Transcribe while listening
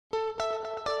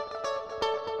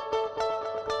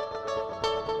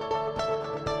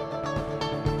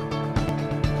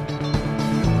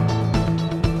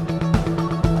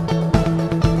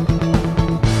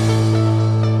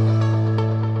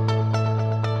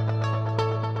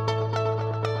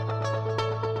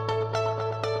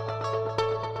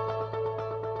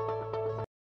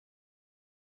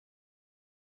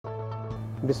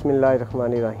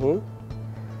Bismillahirrahmanirrahim.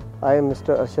 I am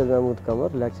Mr.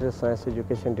 Arshad, Lecturer Science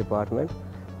Education Department.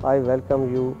 I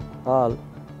welcome you all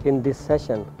in this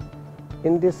session.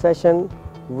 In this session,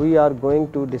 we are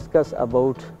going to discuss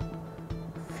about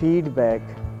feedback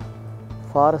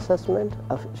for assessment,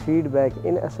 feedback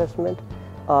in assessment,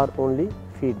 or only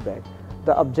feedback.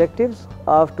 The objectives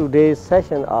of today's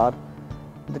session are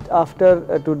that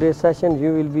after today's session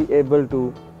you will be able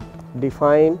to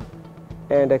define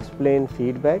and explain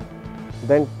feedback,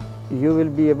 then you will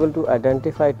be able to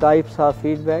identify types of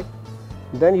feedback,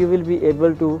 then you will be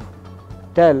able to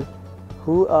tell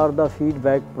who are the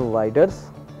feedback providers,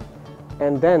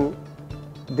 and then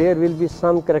there will be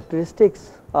some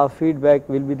characteristics of feedback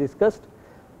will be discussed,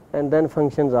 and then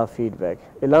functions of feedback.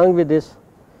 Along with this,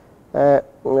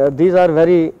 these are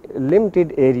very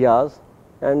limited areas,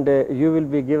 and you will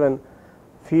be given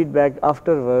feedback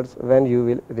afterwards when you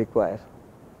will require.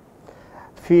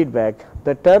 Feedback.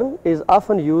 The term is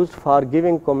often used for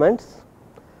giving comments,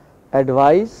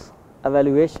 advice,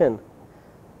 evaluation,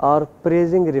 or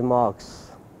praising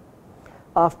remarks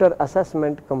after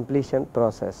assessment completion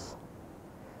process.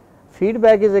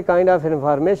 Feedback is a kind of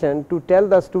information to tell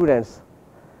the students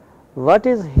what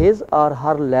is his or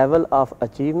her level of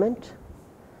achievement,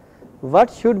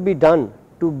 what should be done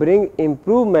to bring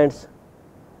improvements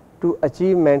to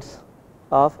achievements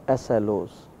of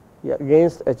SLOs,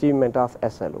 against achievement of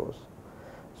SLOs.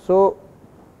 So,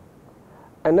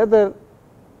 another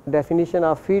definition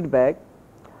of feedback: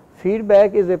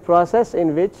 feedback is a process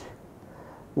in which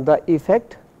the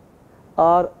effect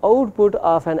or output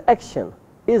of an action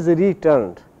is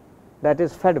returned, that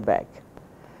is fed back,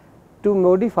 to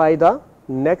modify the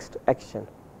next action.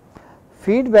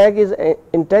 Feedback is an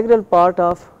integral part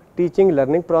of teaching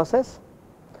learning process.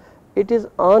 It is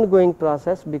ongoing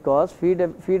process because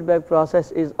feedback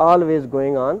process is always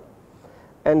going on,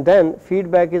 and then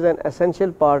feedback is an essential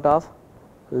part of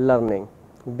learning,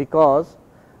 because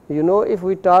you know, if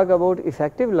we talk about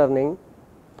effective learning,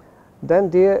 then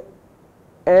there,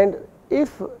 and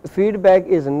if feedback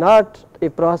is not a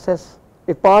process,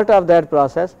 a part of that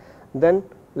process, then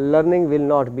learning will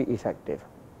not be effective.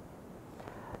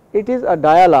 It is a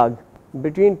dialogue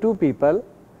between two people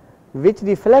which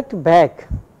reflect back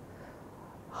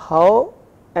how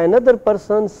another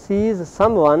person sees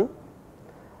someone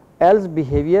else's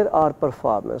behavior or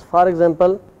performance. For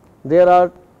example, there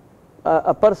are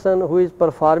a person who is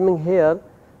performing here,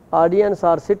 audience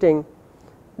are sitting,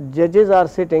 judges are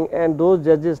sitting, and those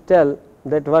judges tell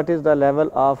that what is the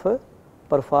level of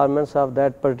performance of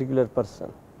that particular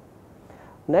person.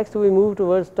 Next, we move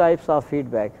towards types of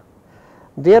feedback.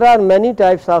 There are many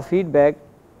types of feedback.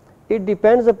 It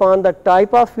depends upon the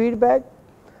type of feedback,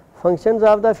 functions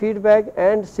of the feedback,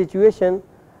 and situation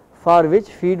for which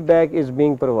feedback is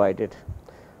being provided.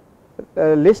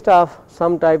 A list of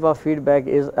some type of feedback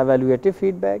is evaluative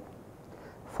feedback,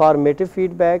 formative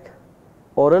feedback,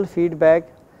 oral feedback,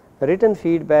 written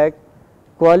feedback,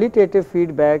 qualitative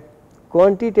feedback,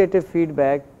 quantitative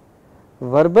feedback,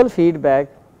 verbal feedback,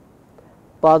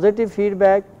 positive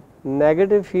feedback,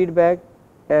 negative feedback,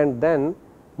 and then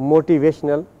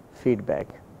motivational feedback.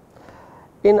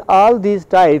 In all these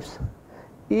types,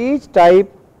 each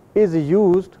type is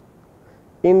used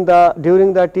in the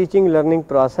during the teaching learning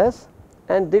process,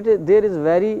 and there is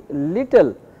very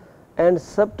little and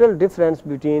subtle difference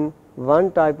between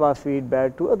one type of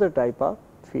feedback to other type of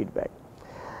feedback.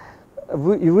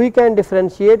 We can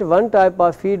differentiate one type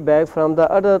of feedback from the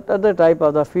other type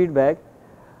of the feedback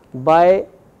by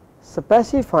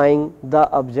specifying the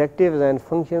objectives and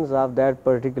functions of that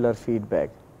particular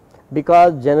feedback,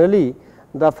 because generally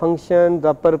the function,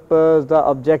 the purpose, the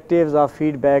objectives of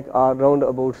feedback are round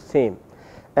about same.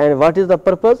 And what is the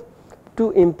purpose?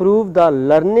 To improve the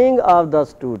learning of the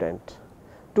student,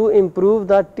 to improve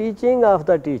the teaching of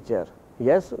the teacher.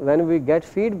 Yes, when we get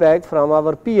feedback from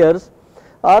our peers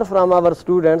or from our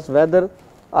students whether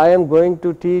I am going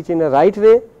to teach in a right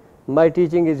way, my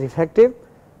teaching is effective,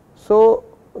 so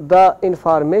the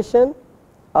information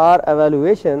or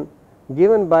evaluation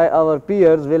given by our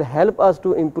peers will help us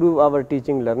to improve our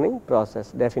teaching learning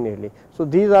process, definitely. So,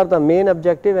 these are the main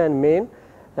objective and main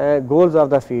goals of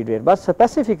the feedback. But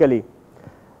specifically,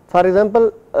 for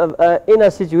example, in a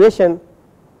situation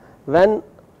when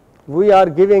we are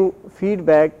giving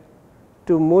feedback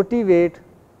to motivate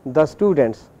the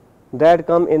students, that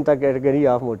come in the category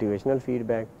of motivational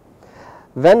feedback.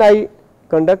 When I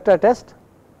conduct a test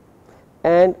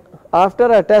and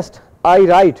after a test I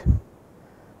write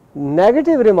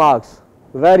negative remarks,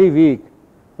 very weak,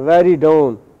 very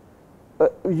down,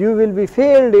 you will be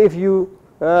failed if you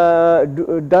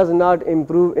does not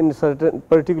improve in certain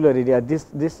particular area.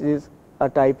 This is a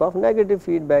type of negative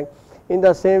feedback. In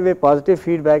the same way, positive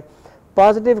feedback,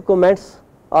 positive comments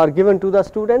are given to the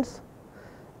students,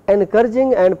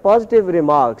 encouraging and positive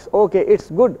remarks, okay, it's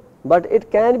good, but it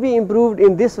can be improved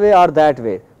in this way or that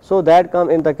way. So that come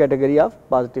in the category of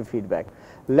positive feedback.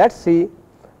 Let's see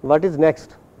what is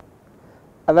next.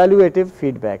 Evaluative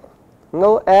feedback.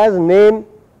 Now, as name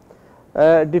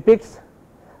depicts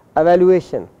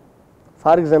evaluation.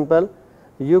 For example,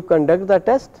 you conduct the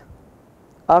test.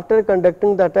 After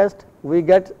conducting the test, we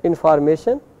get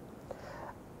information.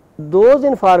 Those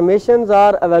informations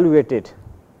are evaluated.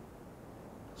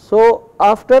 So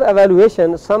after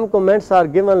evaluation, some comments are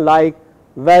given like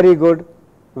very good,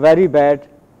 very bad.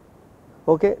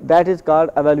 Okay, that is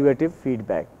called evaluative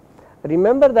feedback.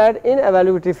 Remember that in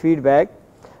evaluative feedback,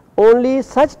 only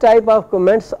such type of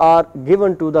comments are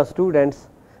given to the students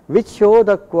which show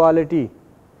the quality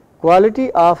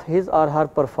of his or her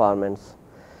performance.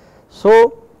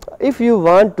 So if you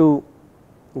want to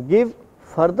give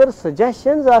further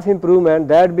suggestions of improvement,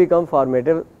 that become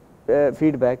formative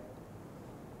feedback.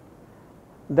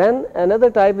 Then another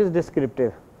type is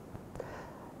descriptive.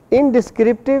 In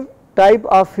descriptive type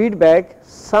of feedback,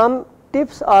 some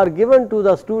tips are given to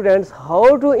the students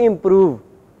how to improve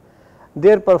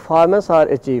their performance or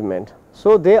achievement.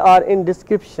 So they are in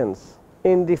descriptions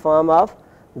in the form of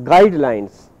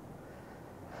guidelines.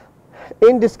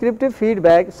 In descriptive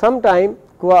feedback, sometimes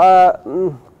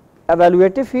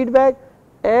evaluative feedback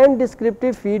and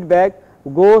descriptive feedback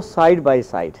go side by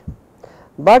side,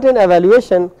 but in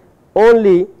evaluation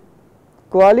only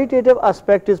qualitative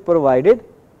aspect is provided,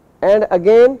 and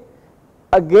again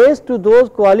against to those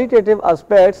qualitative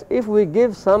aspects, if we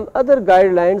give some other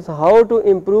guidelines how to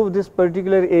improve this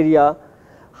particular area,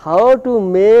 how to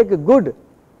make good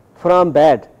from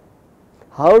bad,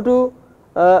 how to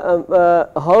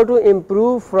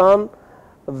improve from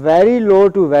very low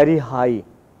to very high.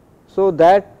 So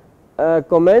that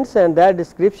comments and that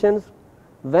descriptions,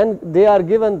 when they are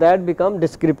given, that become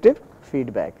descriptive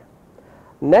feedback.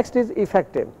 Next is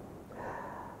effective.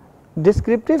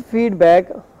 Descriptive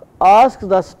feedback asks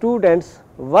the students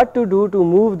what to do to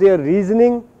move their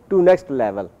reasoning to next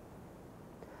level.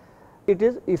 It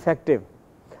is effective.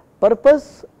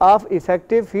 Purpose of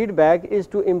effective feedback is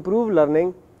to improve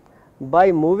learning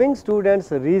by moving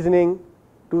students' reasoning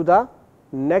to the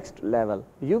next level.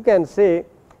 You can say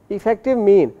effective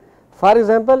mean, for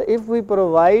example, if we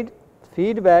provide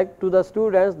feedback to the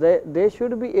students, they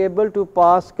should be able to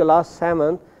pass class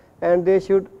 7th and they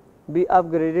should be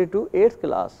upgraded to 8th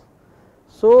class.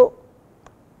 So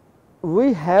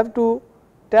we have to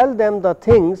tell them the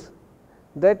things,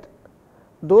 that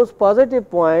those positive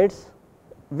points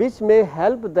which may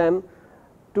help them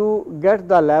to get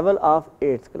the level of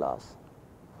 8th class.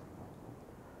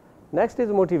 Next is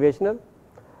motivational.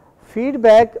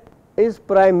 Feedback is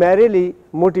primarily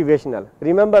motivational.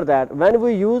 Remember that when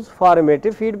we use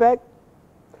formative feedback,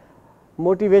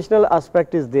 motivational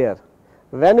aspect is there.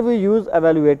 When we use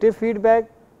evaluative feedback,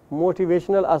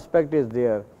 motivational aspect is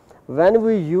there. When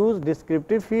we use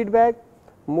descriptive feedback,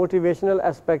 motivational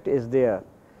aspect is there.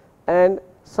 And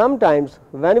sometimes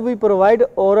when we provide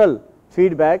oral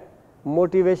feedback,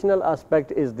 motivational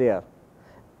aspect is there.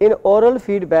 In oral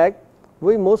feedback,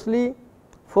 we mostly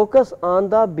focus on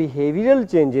the behavioral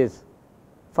changes.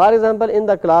 For example, in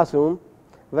the classroom,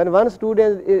 when one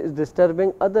student is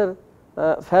disturbing other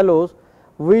fellows,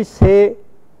 we say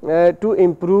to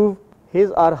improve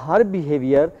his or her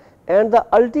behavior, and the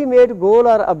ultimate goal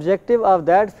or objective of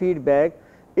that feedback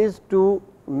is to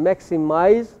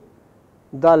maximize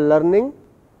the learning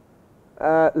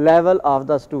level of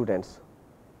the students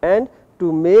and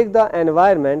to make the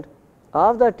environment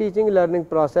of the teaching learning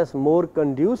process more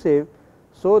conducive,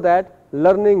 so that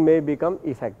learning may become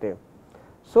effective.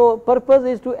 So purpose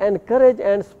is to encourage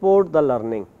and support the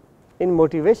learning. In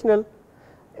motivational,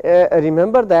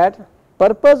 remember that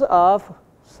purpose of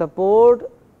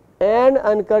support and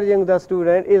encouraging the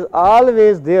student is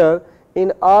always there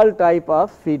in all type of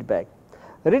feedback.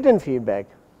 Written feedback,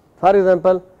 for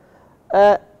example,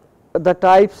 the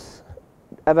types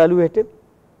evaluative,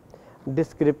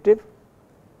 descriptive,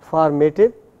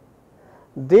 formative,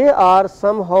 they are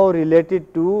somehow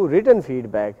related to written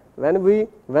feedback. When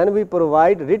we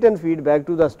provide written feedback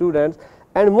to the students,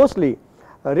 and mostly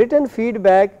written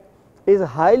feedback is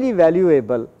highly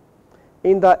valuable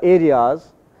in the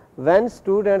areas when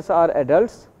students are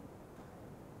adults,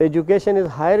 education is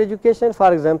higher education.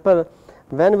 For example,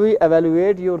 when we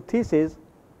evaluate your thesis,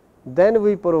 then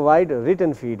we provide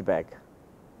written feedback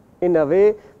in a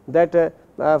way that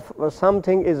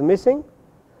something is missing,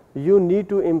 you need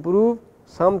to improve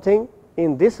something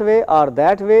in this way or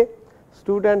that way.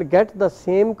 Student get the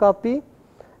same copy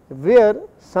where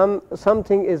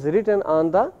something is written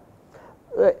on the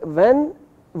when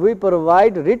we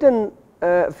provide written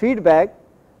feedback,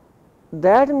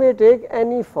 that may take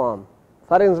any form.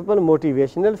 For example,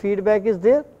 motivational feedback is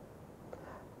there,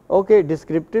 okay,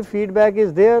 descriptive feedback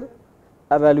is there,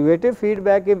 evaluative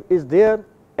feedback is there,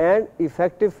 and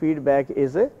effective feedback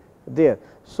is there.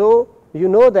 So, you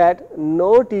know that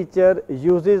no teacher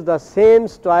uses the same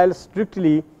style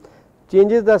strictly,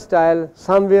 changes the style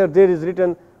somewhere there is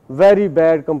written very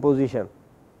bad composition.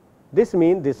 This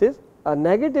means this is a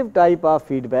negative type of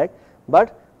feedback,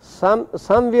 but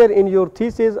somewhere in your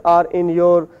thesis or in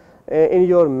your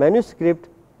manuscript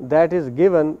that is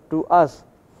given to us,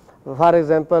 for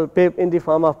example in the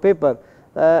form of paper,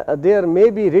 there may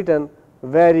be written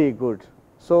very good.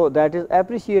 So, that is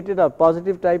appreciated or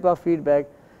positive type of feedback.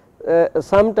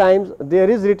 Sometimes there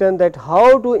is written that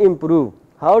how to improve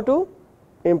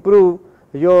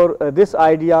your this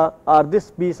idea or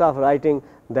this piece of writing,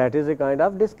 that is a kind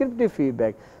of descriptive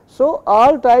feedback. So,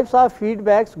 all types of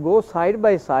feedbacks go side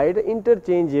by side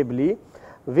interchangeably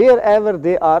wherever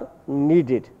they are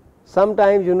needed.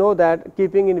 Sometimes you know that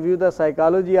keeping in view the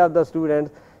psychology of the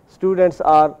students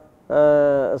are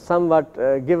somewhat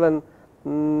given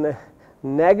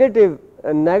negative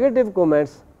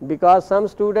comments, because some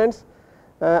students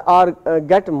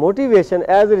get motivation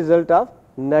as a result of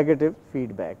negative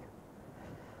feedback.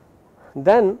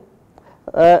 Then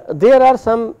there are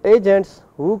some agents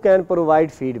who can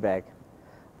provide feedback.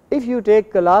 If you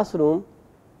take classroom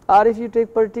or if you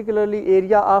take particularly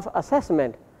area of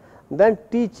assessment, then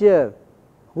teacher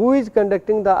who is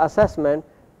conducting the assessment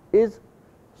is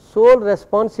sole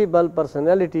responsible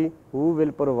personality who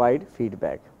will provide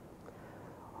feedback.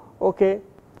 Okay.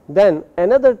 Then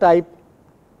another type,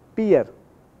 peer.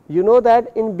 You know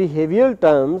that in behavioral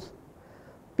terms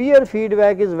peer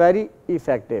feedback is very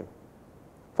effective.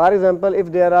 For example,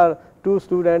 if there are two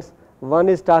students, one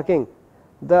is talking,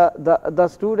 the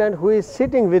student who is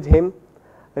sitting with him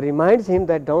reminds him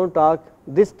that don't talk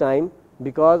this time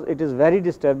because it is very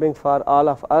disturbing for all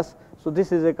of us. So,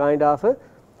 this is a kind of a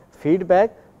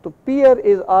feedback. So, peer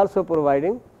is also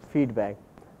providing feedback.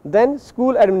 Then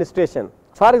school administration.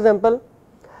 For example,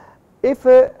 if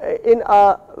in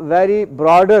a very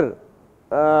broader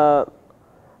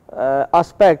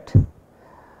aspect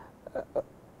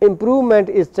improvement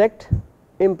is checked,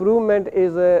 improvement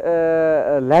is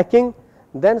lacking,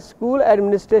 then school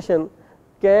administration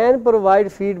can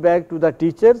provide feedback to the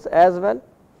teachers as well,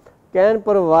 can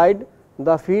provide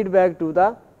the feedback to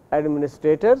the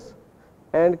administrators,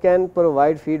 and can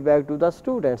provide feedback to the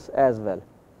students as well.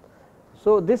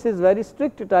 So, this is very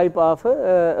strict type of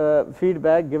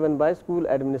feedback given by school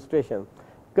administration.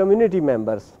 Community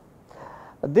members,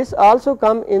 this also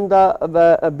come in the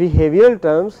behavioral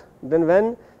terms. Then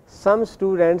when some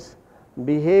students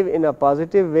behave in a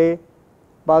positive way,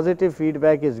 positive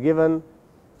feedback is given.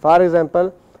 For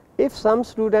example, if some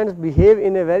students behave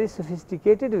in a very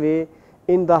sophisticated way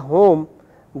in the home,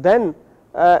 then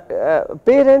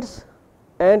parents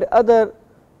and other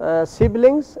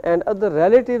siblings and other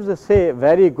relatives say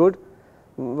very good,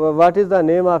 what is the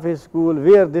name of his school,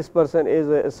 where this person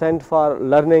is sent for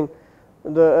learning,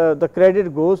 the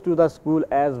credit goes to the school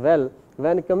as well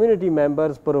when community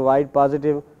members provide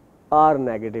positive or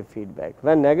negative feedback.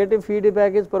 When negative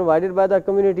feedback is provided by the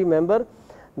community member,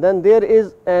 then there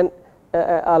is an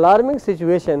alarming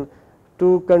situation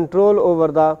to control over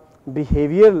the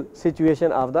behavioral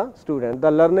situation of the student,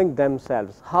 the learning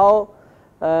themselves. How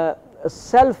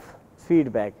self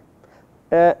feedback,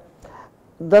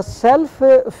 the self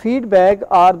feedback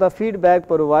or the feedback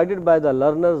provided by the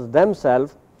learners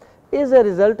themselves is a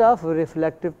result of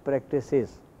reflective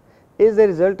practices, is a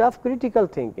result of critical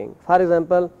thinking. For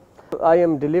example, I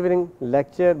am delivering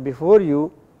lecture before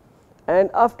you, and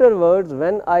afterwards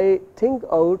when I think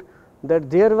out that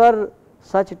there were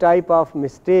such type of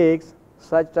mistakes,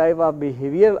 such type of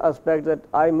behavioral aspects that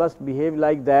I must behave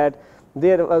like that,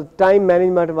 there was time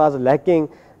management was lacking.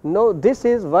 No, this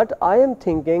is what I am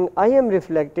thinking, I am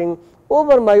reflecting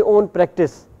over my own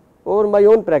practice,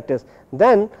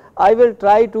 then I will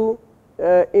try to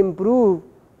improve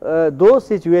those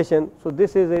situations. So,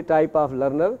 this is a type of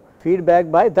learner feedback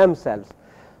by themselves.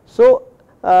 So,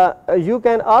 you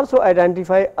can also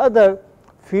identify other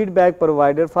feedback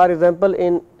provider. For example,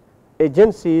 in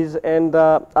agencies and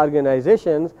the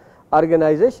organizations,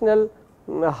 organizational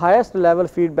highest level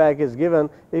feedback is given.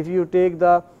 If you take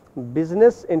the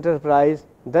business enterprise,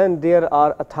 then there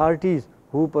are authorities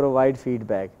who provide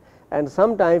feedback, and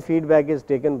sometimes feedback is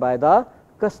taken by the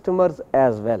customers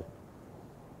as well.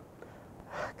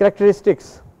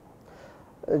 Characteristics.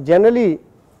 Generally,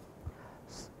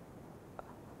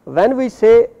 when we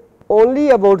say only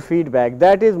about feedback,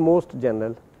 that is most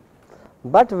general.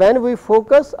 But when we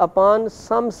focus upon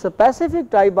some specific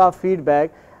type of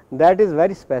feedback, that is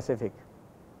very specific,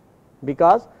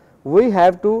 because we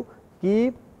have to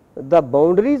keep the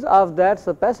boundaries of that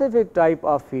specific type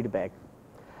of feedback.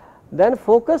 Then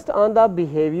focused on the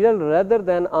behavioral rather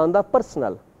than on the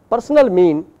personal. Personal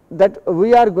mean that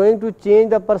we are going to change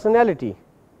the personality,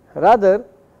 rather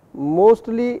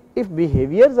mostly if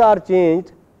behaviors are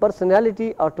changed,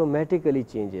 personality automatically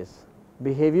changes.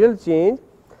 Behavioral change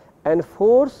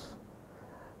enforce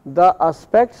the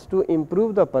aspects to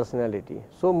improve the personality.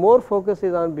 So, more focus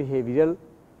is on behavioral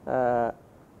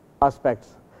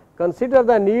aspects. Consider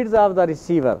the needs of the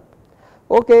receiver.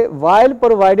 Okay, while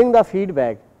providing the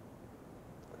feedback,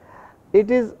 it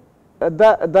is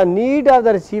the need of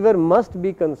the receiver must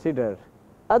be considered,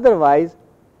 otherwise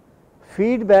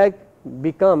feedback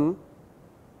become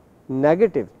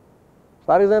negative.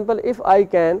 For example, if I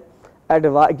can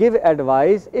give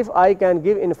advice, if I can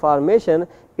give information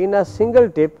in a single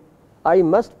tip, I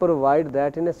must provide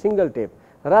that in a single tip,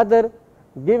 rather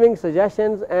giving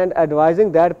suggestions and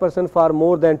advising that person for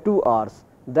more than 2 hours,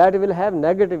 that will have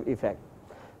negative effect.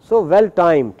 So, well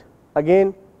timed.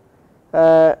 Again,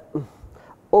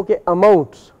 okay,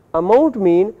 amount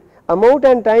mean amount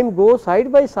and time go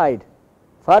side by side.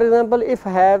 For example, if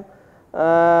I have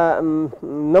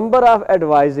number of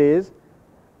advices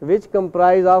which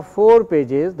comprise of 4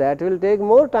 pages, that will take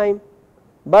more time,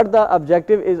 but the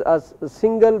objective is a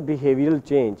single behavioral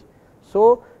change.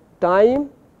 So,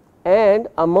 time and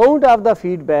amount of the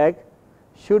feedback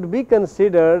should be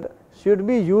considered, should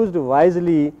be used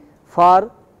wisely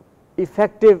for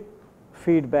effective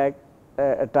feedback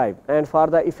type and for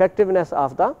the effectiveness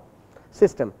of the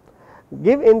system.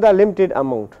 Give in the limited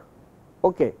amount.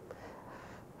 Okay.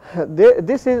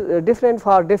 This is different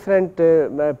for different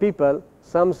people.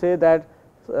 Some say that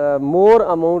more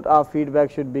amount of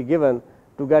feedback should be given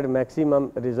to get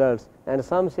maximum results, and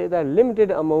some say that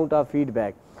limited amount of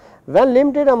feedback. When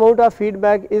limited amount of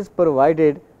feedback is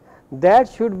provided, that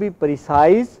should be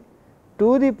precise,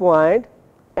 to the point,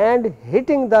 and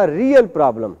hitting the real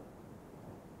problem,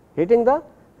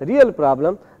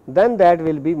 then that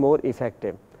will be more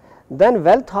effective. Then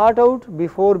well thought out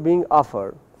before being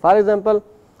offered. For example,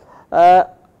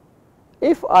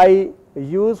 if I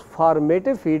use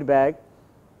formative feedback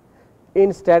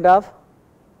instead of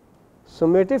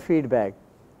summative feedback,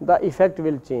 the effect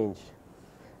will change,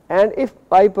 and if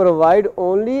I provide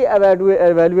only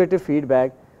evaluative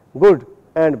feedback, good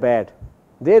and bad,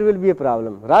 there will be a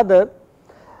problem. Rather,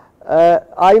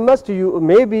 I must use,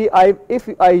 maybe if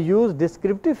I use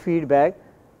descriptive feedback,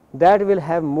 that will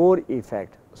have more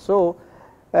effect. So,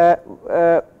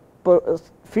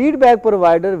 feedback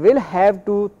provider will have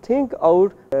to think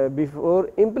out before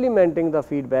implementing the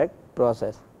feedback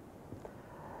process.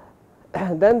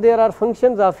 Then there are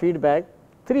functions of feedback,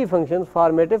 3 functions: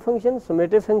 formative function,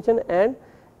 summative function, and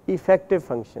effective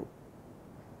function.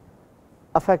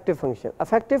 Affective function.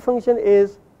 Affective function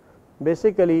is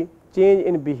basically change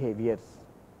in behaviors.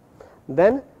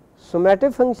 Then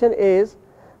summative function is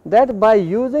that by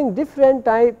using different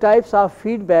types of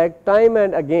feedback time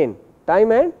and again,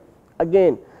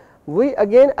 we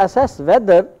again assess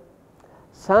whether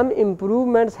some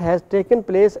improvements has taken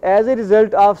place as a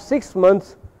result of 6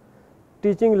 months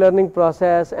teaching learning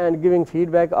process and giving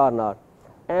feedback or not.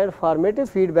 And formative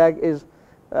feedback is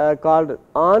called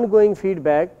ongoing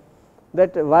feedback,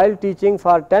 that while teaching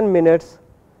for 10 minutes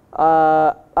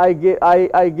I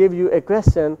give you a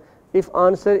question, if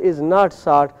answer is not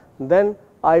sought, then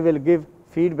I will give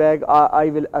feedback, I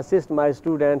will assist my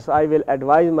students, I will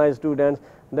advise my students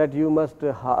that you must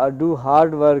do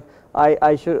hard work,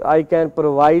 I can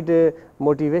provide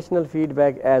motivational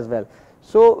feedback as well.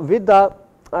 So, with the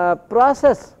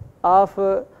process of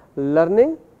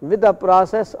learning, with the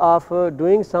process of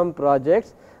doing some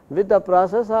projects, with the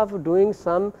process of doing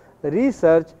some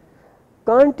research,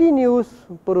 continuous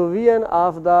provision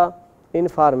of the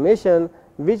information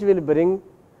which will bring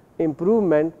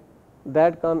improvement,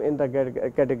 that come in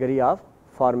the category of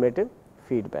formative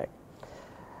feedback.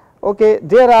 Okay,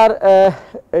 there are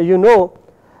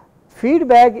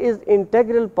feedback is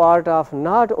integral part of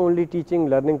not only teaching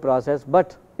learning process,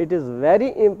 but it is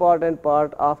very important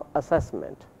part of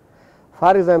assessment.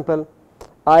 For example,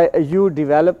 you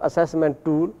develop assessment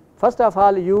tool. First of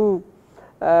all, you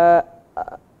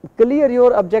clear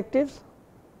your objectives,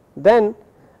 then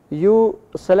you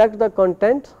select the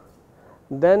content,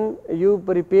 then you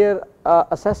prepare a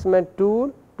assessment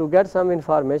tool to get some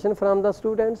information from the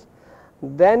students,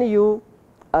 then you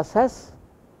assess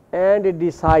and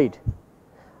decide.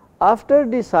 after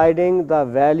deciding the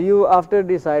value, after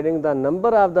deciding the number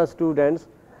of the students,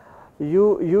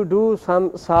 you do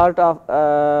some sort of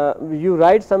you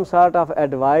write some sort of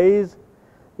advice,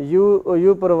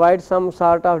 you provide some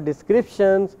sort of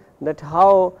descriptions that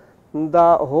how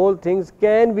the whole things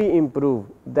can be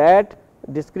improved. That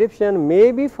description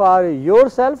may be for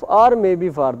yourself, or may be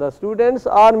for the students,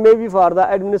 or may be for the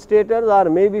administrators, or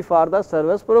may be for the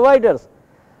service providers.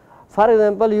 For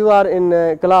example, you are in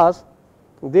a class,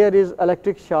 there is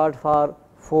electric short for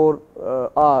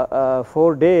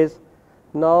 4 days.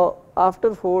 Now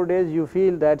after 4 days you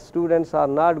feel that students are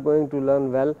not going to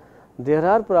learn well, there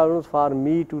are problems for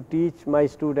me to teach my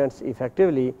students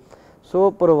effectively.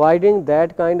 So providing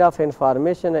that kind of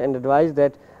information and advice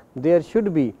that there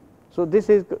should be. So this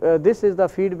is the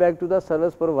feedback to the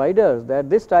service providers, that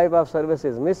this type of service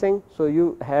is missing, so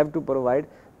you have to provide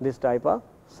this type of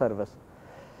service.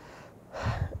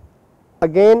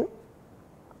 Again,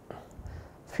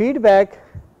 feedback,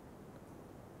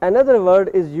 another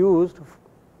word is used,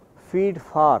 feed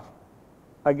for,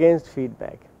 against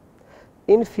feedback.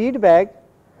 In feedback,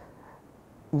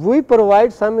 we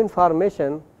provide some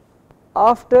information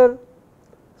after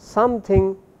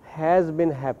something has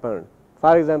been happened.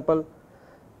 For example,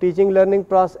 teaching learning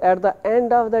process, at the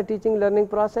end of the teaching learning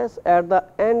process, at the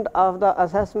end of the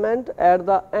assessment, at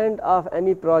the end of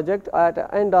any project, at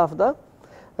the end of the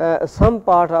some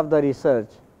part of the research,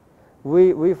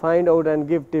 we find out and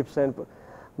give tips. And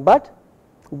but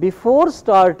before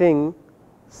starting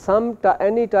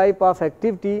any type of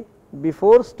activity,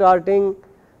 before starting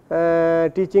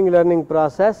teaching learning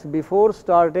process, before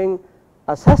starting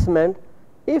assessment,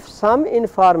 if some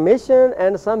information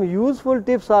and some useful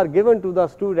tips are given to the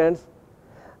students,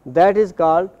 that is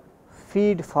called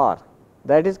feed for.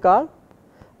 That is called.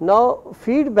 Now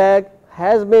feedback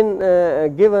has been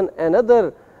given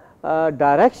another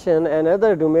direction,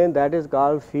 another domain, that is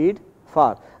called feed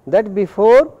for. That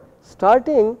before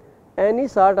starting any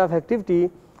sort of activity,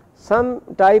 some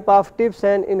type of tips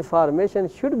and information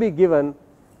should be given,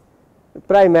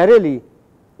 primarily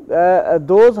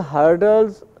those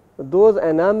hurdles, those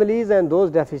anomalies and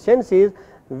those deficiencies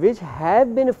which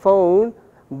have been found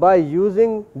by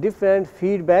using different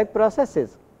feedback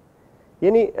processes.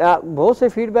 यानी बहुत से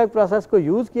feedback process को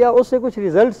use किया, उससे कुछ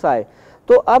results आए.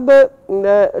 तो अब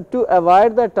to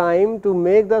avoid the time, to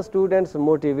make the students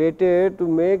motivated,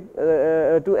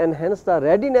 to enhance the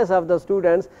readiness of the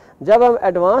students, जब हम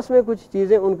एडवांस में कुछ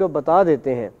चीज़ें उनको बता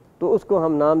देते हैं तो उसको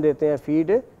हम नाम देते हैं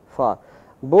feed for.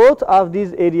 Both of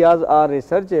these areas are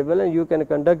researchable and you can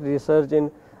conduct research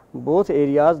in both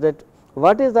areas, that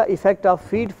what is the effect of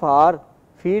feed for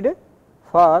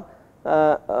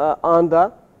on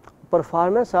the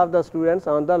performance of the students,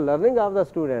 on the learning of the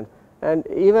students. And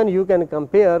even you can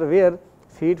compare where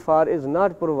feed for is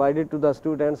not provided to the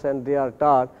students and they are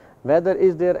taught, whether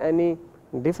is there any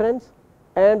difference,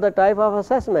 and the type of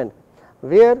assessment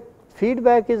where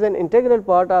feedback is an integral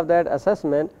part of that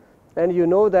assessment. And you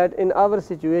know that in our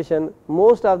situation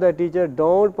most of the teachers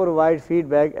don't provide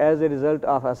feedback as a result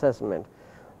of assessment.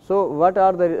 So what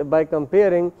are the, by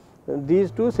comparing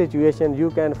these two situations you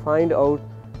can find out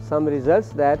some results,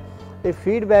 that if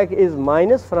feedback is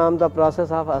minus from the process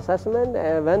of assessment,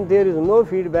 when there is no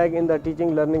feedback in the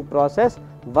teaching learning process,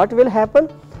 what will happen,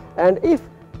 and if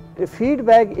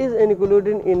feedback is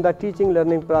included in the teaching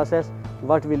learning process,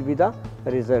 what will be the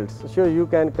results. So you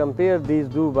can compare these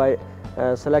two by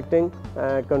selecting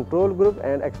control group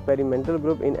and experimental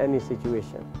group in any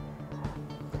situation.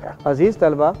 अजीज़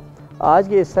तलबा, आज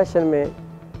के इस session में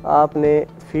आपने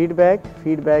feedback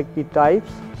की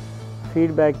types,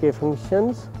 feedback के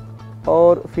functions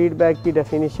और feedback की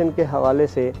डेफिनेशन के हवाले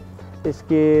से,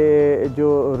 इसके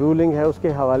जो रूलिंग है उसके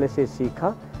हवाले से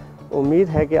सीखा. उम्मीद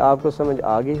है कि आपको समझ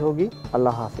आ गई होगी.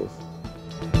 अल्लाह हाफिज़.